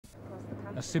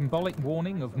A symbolic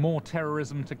warning of more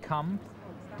terrorism to come.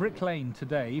 Brick Lane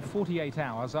today, 48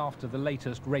 hours after the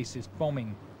latest racist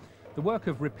bombing. The work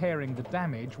of repairing the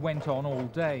damage went on all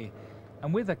day.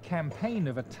 And with a campaign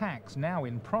of attacks now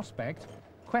in prospect,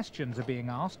 questions are being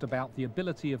asked about the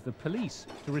ability of the police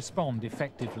to respond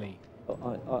effectively.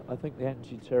 I think the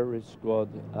anti-terrorist squad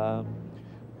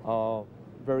are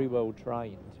very well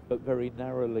trained, but very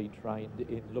narrowly trained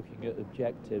in looking at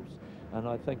objectives. And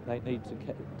I think they need to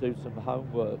do some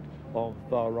homework on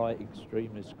far-right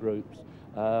extremist groups.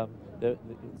 They're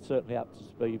certainly up to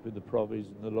speed with the Provies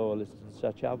and the Loyalists and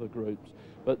such other groups,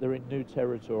 but they're in new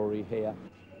territory here.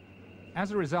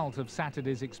 As a result of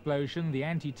Saturday's explosion, the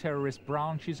anti-terrorist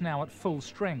branch is now at full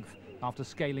strength after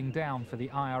scaling down for the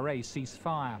IRA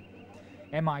ceasefire.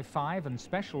 MI5 and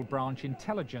Special Branch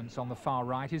intelligence on the far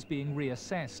right is being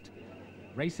reassessed.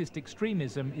 Racist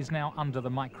extremism is now under the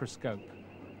microscope.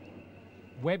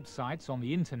 Websites on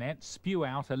the internet spew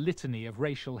out a litany of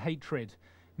racial hatred.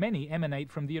 Many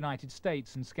emanate from the United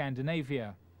States and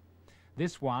Scandinavia.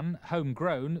 This one,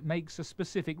 homegrown, makes a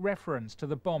specific reference to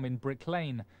the bomb in Brick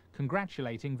Lane,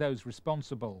 congratulating those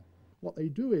responsible. What they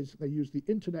do is they use the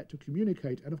internet to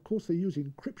communicate, and of course they use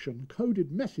encryption,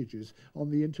 coded messages on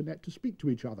the internet to speak to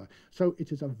each other. So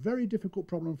it is a very difficult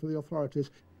problem for the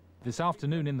authorities. This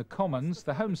afternoon in the Commons,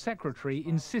 the Home Secretary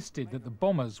insisted that the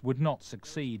bombers would not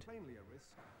succeed.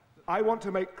 I want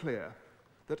to make clear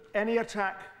that any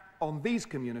attack on these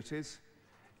communities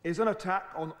is an attack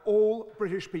on all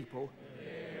British people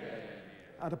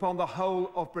and upon the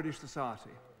whole of British society.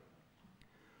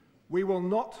 We will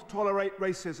not tolerate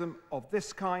racism of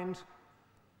this kind,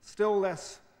 still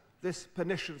less this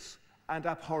pernicious and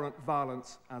abhorrent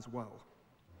violence as well.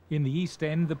 In the East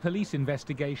End, the police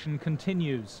investigation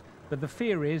continues, but the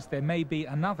fear is there may be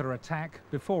another attack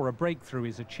before a breakthrough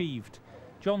is achieved.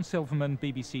 John Silverman,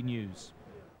 BBC News.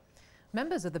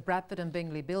 Members of the Bradford and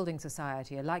Bingley Building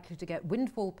Society are likely to get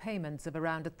windfall payments of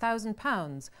around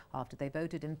 £1,000 after they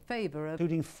voted in favour of...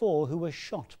 including 4 who were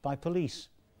shot by police.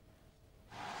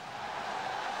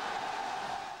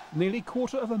 Nearly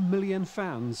 250,000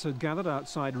 fans had gathered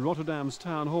outside Rotterdam's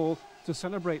town hall to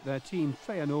celebrate their team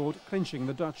Feyenoord clinching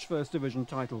the Dutch First Division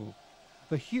title.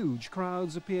 The huge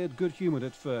crowds appeared good-humoured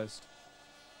at first.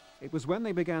 It was when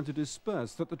they began to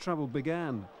disperse that the trouble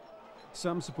began.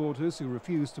 Some supporters who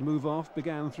refused to move off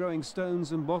began throwing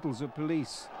stones and bottles at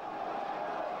police.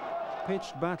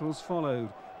 Pitched battles followed,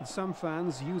 with some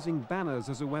fans using banners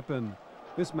as a weapon.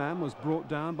 This man was brought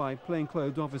down by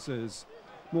plainclothes officers.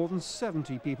 More than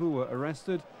 70 people were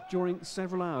arrested during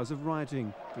several hours of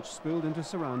rioting, which spilled into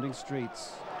surrounding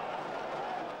streets.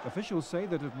 Officials say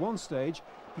that at one stage,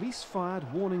 police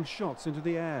fired warning shots into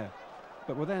the air,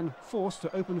 but were then forced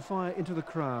to open fire into the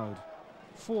crowd.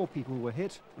 4 people were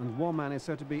hit, and 1 man is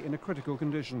said to be in a critical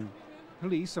condition.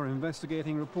 Police are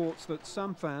investigating reports that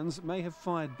some fans may have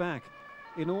fired back.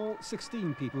 In all,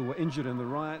 16 people were injured in the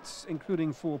riots,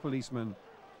 including 4 policemen.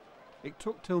 It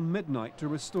took till midnight to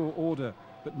restore order,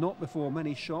 but not before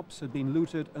many shops had been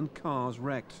looted and cars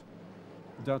wrecked.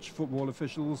 Dutch football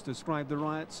officials described the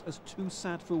riots as too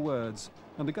sad for words,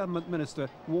 and the government minister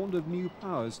warned of new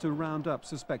powers to round up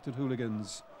suspected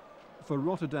hooligans. For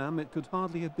Rotterdam, it could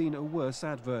hardly have been a worse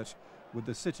advert, with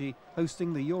the city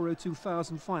hosting the Euro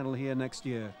 2000 final here next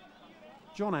year.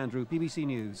 John Andrew, BBC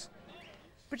News.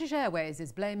 British Airways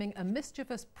is blaming a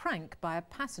mischievous prank by a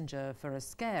passenger for a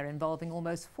scare involving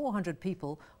almost 400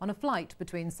 people on a flight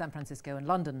between San Francisco and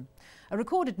London. A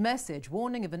recorded message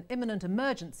warning of an imminent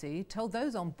emergency told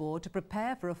those on board to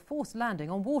prepare for a forced landing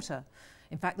on water.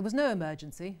 In fact, there was no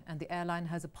emergency, and the airline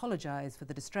has apologised for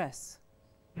the distress.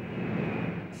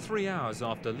 3 hours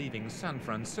after leaving San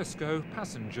Francisco,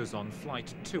 passengers on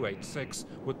Flight 286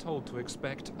 were told to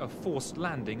expect a forced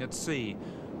landing at sea.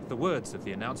 The words of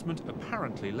the announcement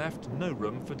apparently left no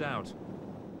room for doubt.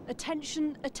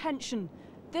 Attention, attention.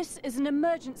 This is an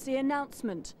emergency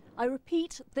announcement. I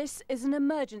repeat, this is an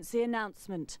emergency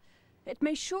announcement. It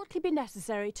may shortly be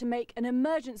necessary to make an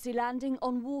emergency landing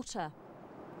on water.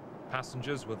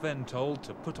 Passengers were then told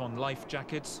to put on life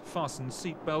jackets, fasten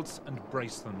seatbelts and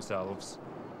brace themselves.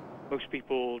 Most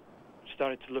people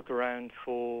started to look around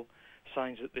for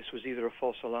signs that this was either a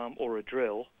false alarm or a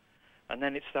drill. And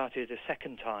then it started a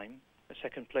second time, a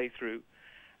second playthrough,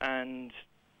 and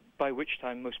by which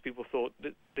time most people thought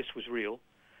that this was real,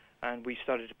 and we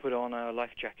started to put on our life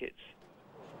jackets.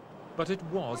 But it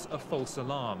was a false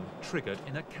alarm, triggered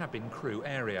in a cabin crew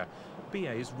area.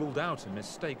 BA's ruled out a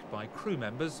mistake by crew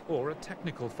members or a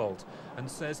technical fault,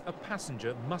 and says a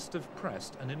passenger must have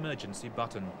pressed an emergency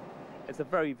button. It's a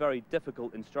very, very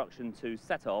difficult instruction to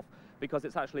set off because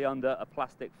it's actually under a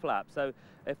plastic flap. So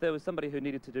if there was somebody who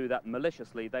needed to do that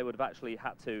maliciously, they would have actually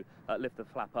had to lift the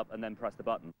flap up and then press the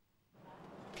button.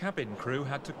 Cabin crew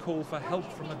had to call for help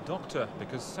from a doctor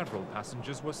because several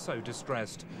passengers were so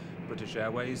distressed. British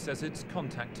Airways says it's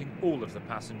contacting all of the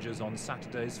passengers on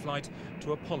Saturday's flight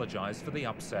to apologise for the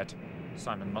upset.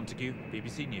 Simon Montague,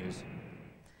 BBC News.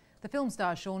 The film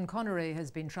star Sean Connery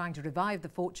has been trying to revive the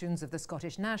fortunes of the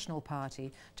Scottish National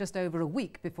Party just over a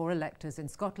week before electors in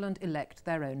Scotland elect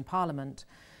their own parliament.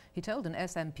 He told an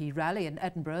SNP rally in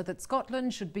Edinburgh that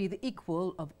Scotland should be the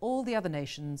equal of all the other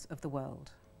nations of the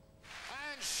world.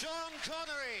 And Sean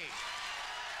Connery!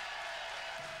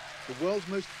 The world's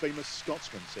most famous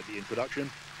Scotsman said the introduction,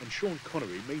 and Sean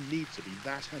Connery may need to be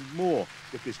that and more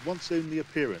if this once only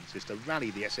appearance is to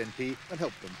rally the SNP and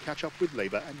help them catch up with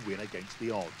Labour and win against the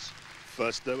odds.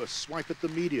 First, though, a swipe at the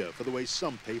media for the way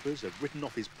some papers have written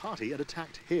off his party and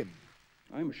attacked him.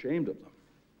 I'm ashamed of them,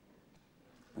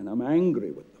 and I'm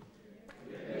angry with them.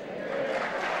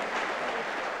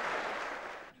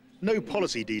 No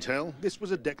policy detail, this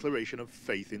was a declaration of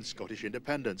faith in Scottish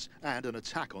independence and an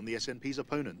attack on the SNP's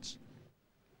opponents.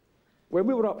 When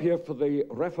we were up here for the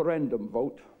referendum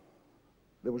vote,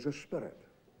 there was a spirit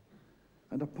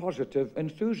and a positive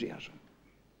enthusiasm.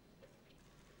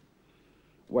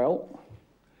 Well,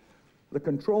 the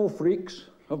control freaks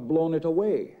have blown it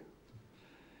away.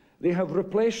 They have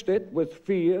replaced it with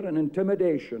fear and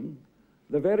intimidation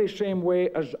the very same way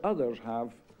as others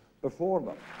have before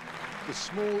them. The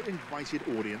small, invited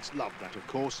audience loved that, of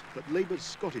course, but Labour's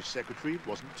Scottish secretary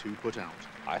wasn't too put out.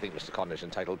 I think Mr Connery is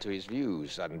entitled to his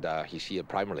views, and he's here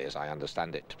primarily, as I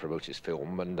understand it, to promote his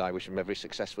film, and I wish him every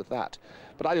success with that.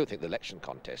 But I don't think the election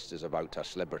contest is about a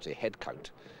celebrity head count,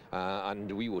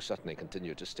 and we will certainly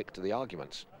continue to stick to the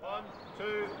arguments. 1,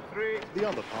 2, 3. The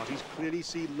other parties clearly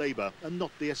see Labour and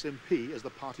not the SNP as the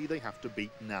party they have to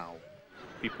beat now.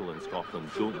 People in Scotland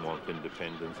don't want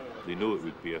independence. They know it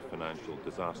would be a financial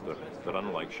disaster. But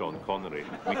unlike Sean Connery,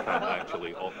 we can't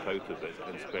actually opt out of it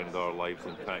and spend our lives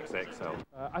in tax exile.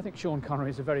 I think Sean Connery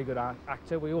is a very good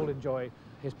actor. We all enjoy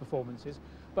his performances,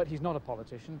 but he's not a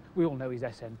politician. We all know he's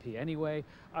SNP anyway,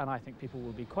 and I think people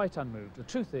will be quite unmoved. The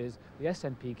truth is, the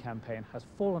SNP campaign has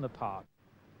fallen apart.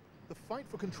 The fight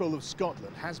for control of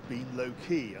Scotland has been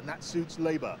low-key, and that suits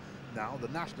Labour. Now the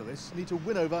nationalists need to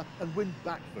win over and win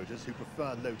back voters who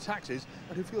prefer low taxes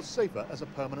and who feel safer as a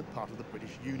permanent part of the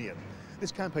British Union.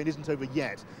 This campaign isn't over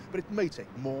yet, but it may take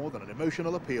more than an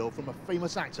emotional appeal from a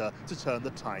famous actor to turn the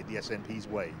tide the SNP's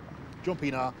way. John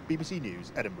Pienaar, BBC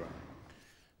News, Edinburgh.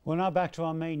 Well, now back to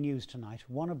our main news tonight.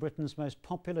 One of Britain's most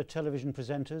popular television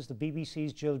presenters, the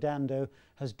BBC's Jill Dando,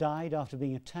 has died after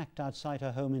being attacked outside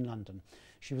her home in London.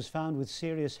 She was found with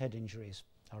serious head injuries.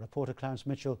 Our reporter Clarence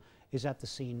Mitchell is at the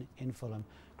scene in Fulham.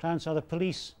 Clarence, are the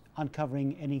police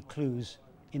uncovering any clues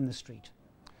in the street?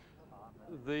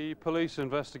 The police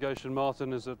investigation,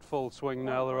 Martin, is at full swing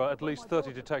now. There are at least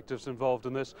 30 detectives involved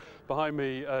in this. Behind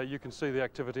me, you can see the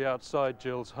activity outside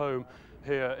Jill's home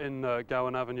here in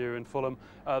Gowan Avenue in Fulham.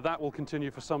 That will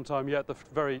continue for some time yet. The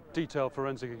very detailed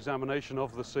forensic examination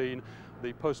of the scene,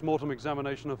 the post-mortem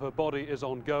examination of her body is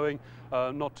ongoing,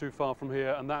 not too far from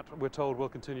here, and that, we're told, will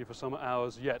continue for some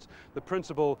hours yet. The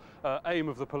principal aim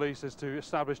of the police is to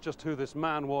establish just who this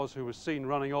man was who was seen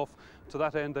running off. To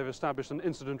that end, they've established an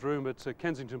incident room at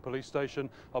Kensington Police Station.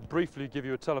 I'll briefly give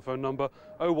you a telephone number,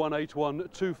 0181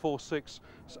 246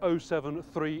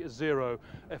 0730.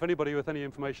 If anybody with any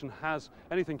information has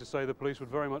anything to say, the police would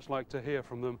very much like to hear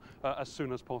from them as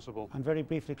soon as possible. And very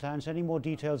briefly, Clarence, any more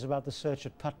details about the search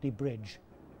at Putney Bridge?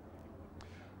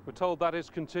 We're told that is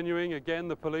continuing. Again,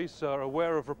 the police are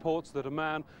aware of reports that a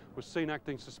man was seen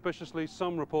acting suspiciously.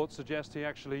 Some reports suggest he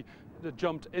actually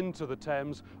jumped into the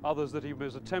Thames, others that he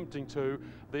was attempting to.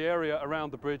 The area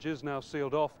around the bridge is now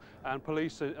sealed off, and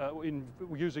police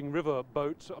using river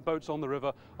boats on the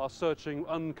river are searching.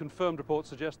 Unconfirmed reports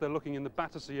suggest they're looking in the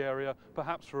Battersea area,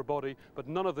 perhaps for a body, but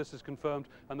none of this is confirmed,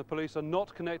 and the police are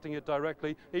not connecting it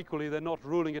directly. Equally, they're not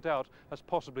ruling it out as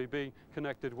possibly being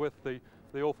connected with the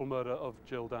awful murder of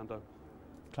Jill Dando.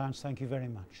 Clarence, thank you very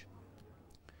much.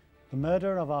 The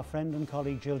murder of our friend and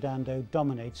colleague Jill Dando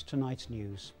dominates tonight's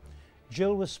news.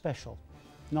 Jill was special,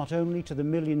 not only to the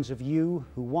millions of you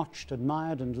who watched,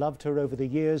 admired and loved her over the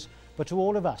years, but to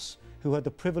all of us who had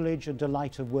the privilege and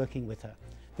delight of working with her.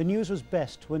 The news was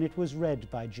best when it was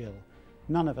read by Jill.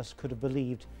 None of us could have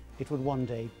believed it would one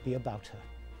day be about her.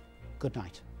 Good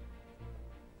night.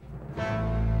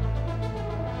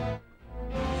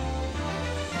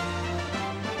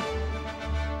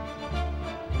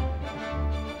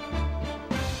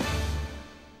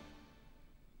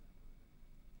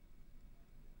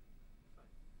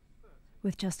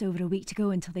 With just over a week to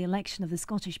go until the election of the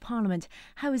Scottish Parliament,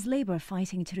 how is Labour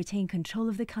fighting to retain control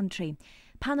of the country?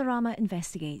 Panorama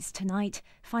investigates tonight,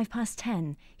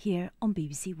 10:05, here on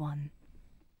BBC One.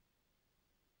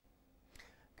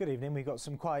 Good evening. We've got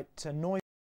some quite noisy